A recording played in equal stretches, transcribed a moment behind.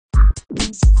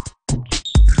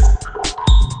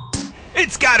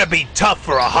It's gotta be tough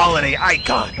for a holiday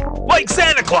icon, like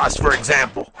Santa Claus, for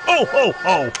example. Oh, ho,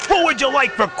 ho! What would you like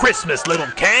for Christmas, little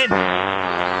Ken?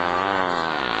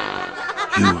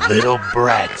 You little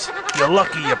brat. You're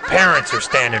lucky your parents are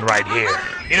standing right here.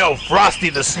 You know,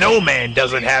 Frosty the Snowman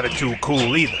doesn't have it too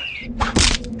cool either.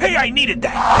 Hey, I needed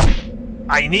that.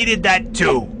 I needed that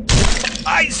too.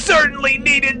 I certainly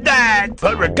needed that!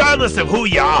 But regardless of who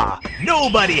you are,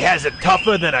 nobody has it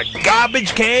tougher than a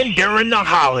garbage can during the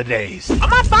holidays.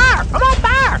 I'm on fire! I'm on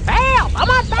fire! Help! I'm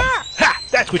on fire! Ha!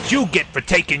 That's what you get for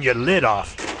taking your lid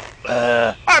off.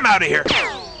 I'm out of here.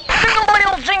 Jingle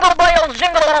bells, jingle bells,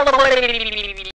 jingle bells.